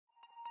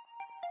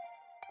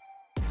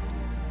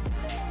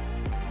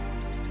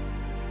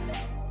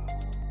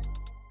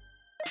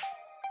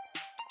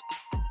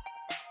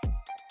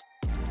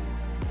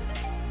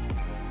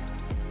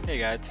Hey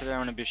guys, today I'm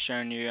going to be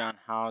showing you on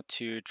how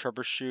to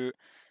troubleshoot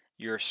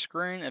your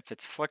screen if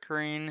it's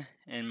flickering.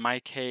 In my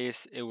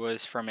case, it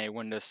was from a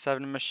Windows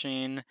 7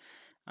 machine,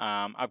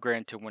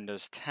 upgrading to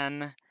Windows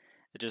 10.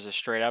 It's just a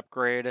straight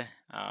upgrade,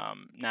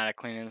 not a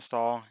clean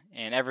install.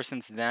 And ever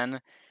since then,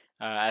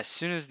 as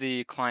soon as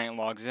the client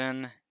logs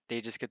in,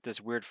 they just get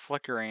this weird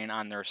flickering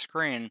on their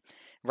screen.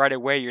 Right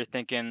away, you're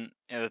thinking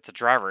it's a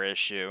driver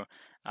issue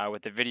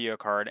with the video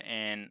card.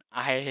 And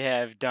I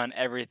have done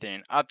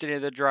everything,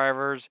 updated the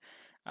drivers,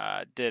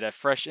 did a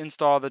fresh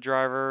install of the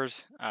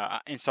drivers,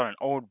 installed an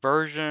old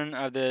version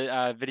of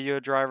the video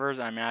drivers.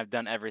 I mean, I've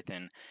done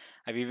everything.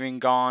 I've even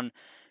done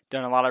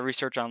a lot of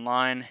research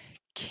online.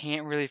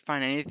 Can't really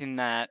find anything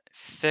that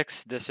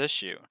fixed this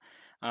issue.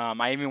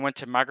 I even went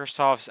to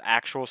Microsoft's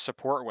actual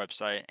support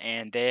website,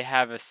 and they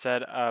have a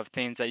set of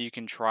things that you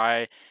can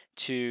try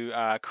to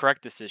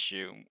correct this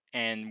issue.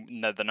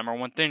 And the number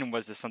one thing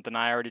was this something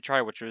I already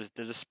tried, which was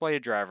the display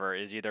driver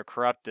is either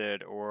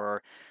corrupted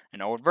or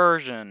an old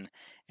version.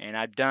 And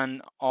I've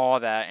done all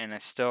that, and I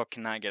still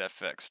cannot get it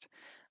fixed.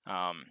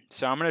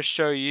 So I'm going to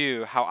show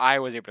you how I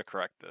was able to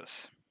correct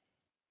this.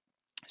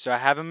 So I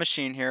have a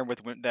machine here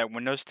with that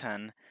Windows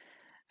 10.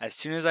 As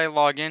soon as I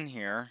log in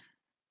here,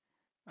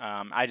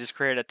 I just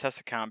created a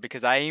test account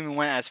because I even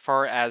went as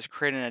far as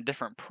creating a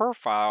different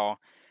profile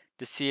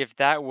to see if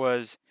that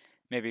was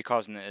maybe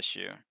causing the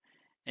issue.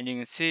 And you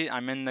can see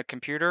I'm in the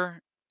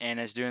computer and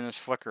it's doing this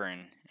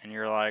flickering. And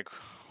you're like,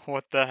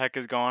 what the heck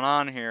is going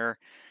on here?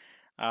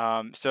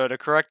 So to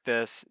correct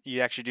this,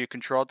 you actually do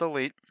Control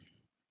Delete,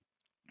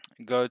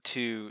 go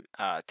to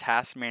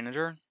Task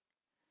Manager,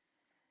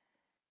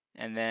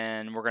 and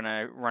then we're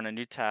gonna run a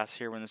new task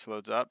here when this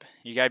loads up.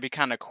 You gotta be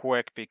kind of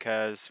quick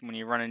because when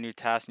you run a new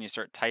task and you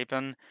start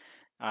typing,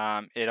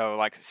 it'll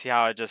like see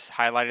how I just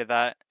highlighted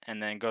that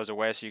and then goes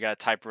away. So you gotta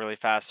type really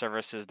fast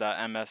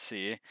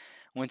services.msc.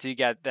 Once you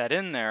get that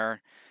in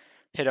there,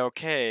 hit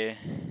OK.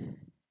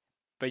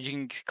 But you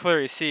can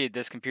clearly see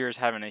this computer is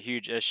having a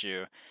huge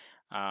issue.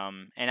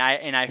 And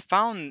I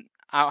found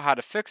out how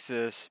to fix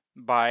this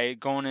by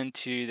going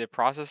into the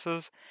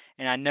processes,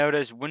 and I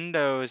noticed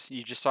Windows.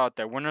 You just saw it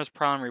there. Windows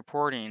problem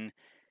reporting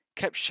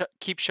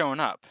keeps showing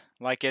up.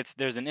 Like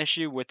there's an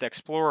issue with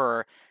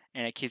Explorer,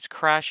 and it keeps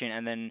crashing,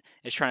 and then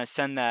it's trying to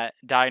send that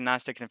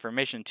diagnostic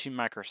information to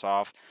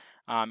Microsoft.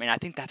 And I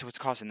think that's what's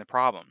causing the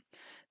problem.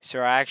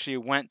 So I actually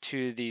went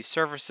to the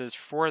services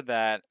for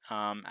that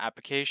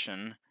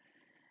application,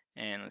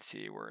 and let's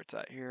see where it's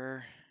at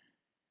here.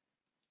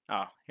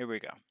 Oh, here we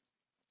go.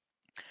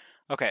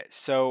 Okay,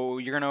 so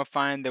you're going to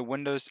find the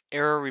Windows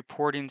Error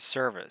Reporting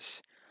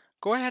Service.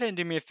 Go ahead and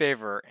do me a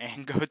favor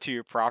and go to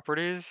your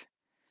properties,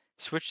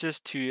 switch this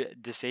to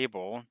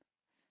disable,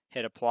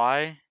 hit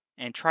apply,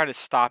 and try to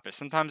stop it.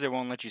 Sometimes it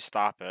won't let you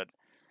stop it.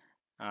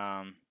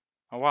 Oh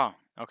wow,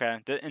 okay.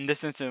 In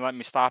this instance, it let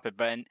me stop it,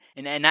 but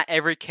in not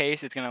every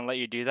case it's going to let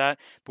you do that.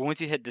 But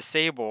once you hit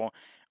disable,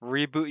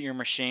 reboot your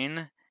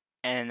machine,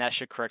 and that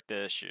should correct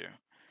the issue.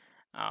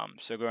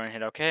 So go ahead and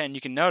hit OK, and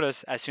you can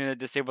notice as soon as I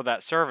disable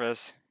that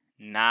service,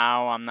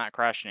 now I'm not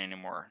crashing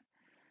anymore.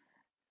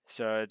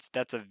 So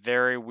that's a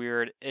very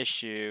weird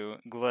issue,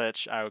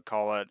 glitch I would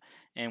call it,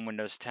 in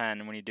Windows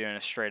 10 when you're doing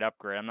a straight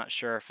upgrade. I'm not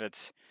sure if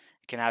it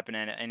can happen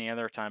at any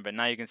other time, but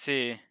now you can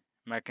see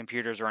my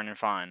computer's running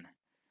fine.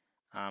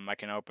 I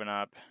can open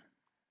up,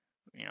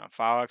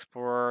 File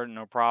Explorer,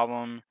 no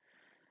problem.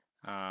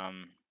 Yeah,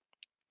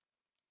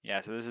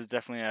 so this is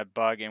definitely a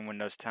bug in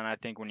Windows 10, I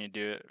think, when you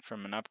do it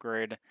from an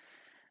upgrade.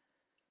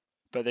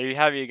 But there you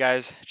have it, you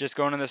guys. Just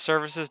go into the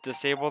services,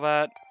 disable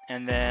that,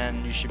 and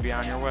then you should be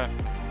on your way.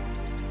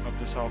 Hope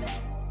this helped.